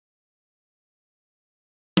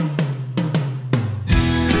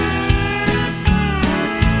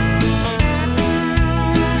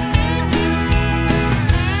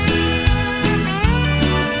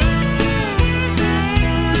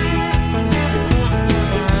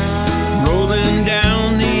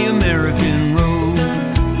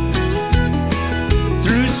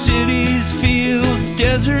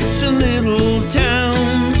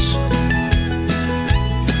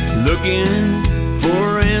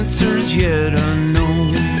answers yet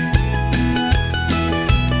unknown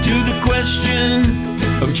to the question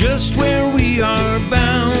of just where we are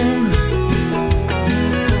bound.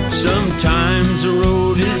 Sometimes the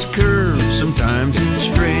road is curved, sometimes it's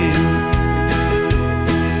straight.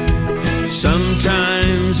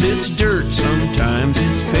 Sometimes it's dirt, sometimes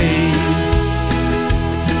it's paved.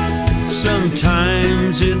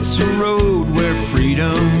 Sometimes it's a road where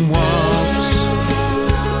freedom walks.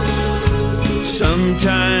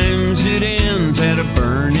 Sometimes it ends at a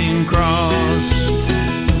burning cross.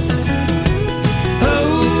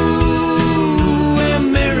 Oh,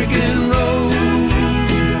 American road,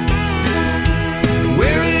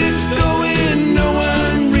 where it's going no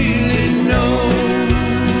one really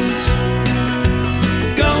knows.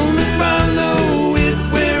 Gonna follow it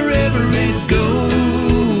wherever it goes.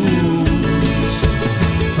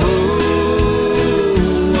 Oh,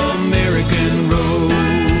 American road.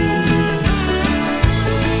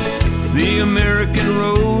 The American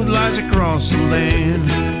road lies across the land,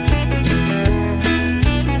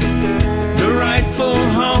 the rightful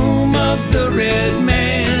home of the red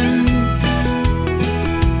man.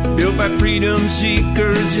 Built by freedom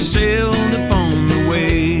seekers who sailed upon the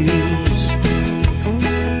waves,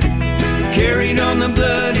 carried on the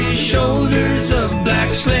bloody shoulders of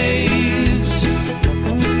black slaves,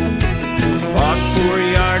 fought for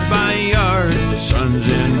yard by yard, sons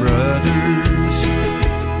and brothers,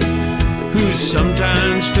 who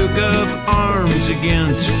sometimes took up arms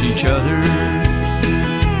against each other,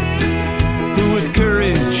 who with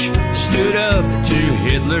courage stood up to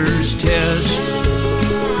Hitler's test,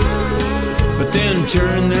 but then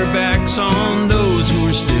turned their backs on those who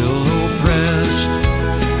were still oppressed.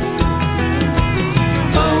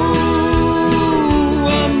 Oh,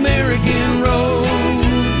 American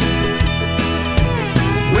road,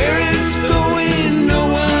 where it's going no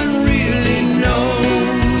one really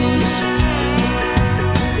knows.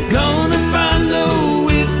 Gonna follow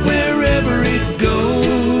it wherever it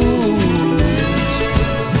goes.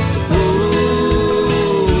 Oh,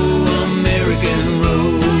 American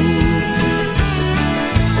road.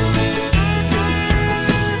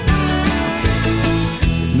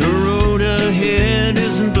 The road ahead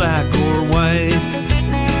isn't black or white.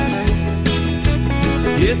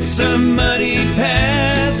 It's a muddy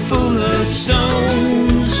path full of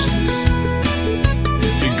stones.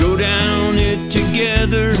 To go down it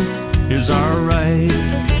together is our right.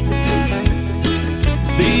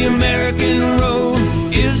 The American road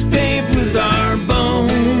is paved with our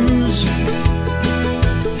bones.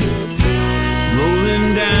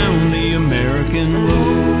 Rolling down the American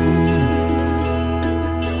road,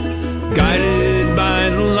 guided by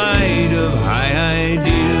the light of high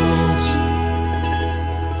ideals.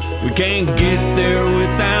 We can't get there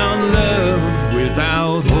without love,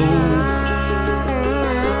 without hope,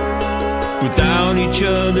 without each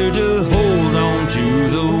other to hold on to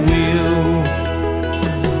the wheel.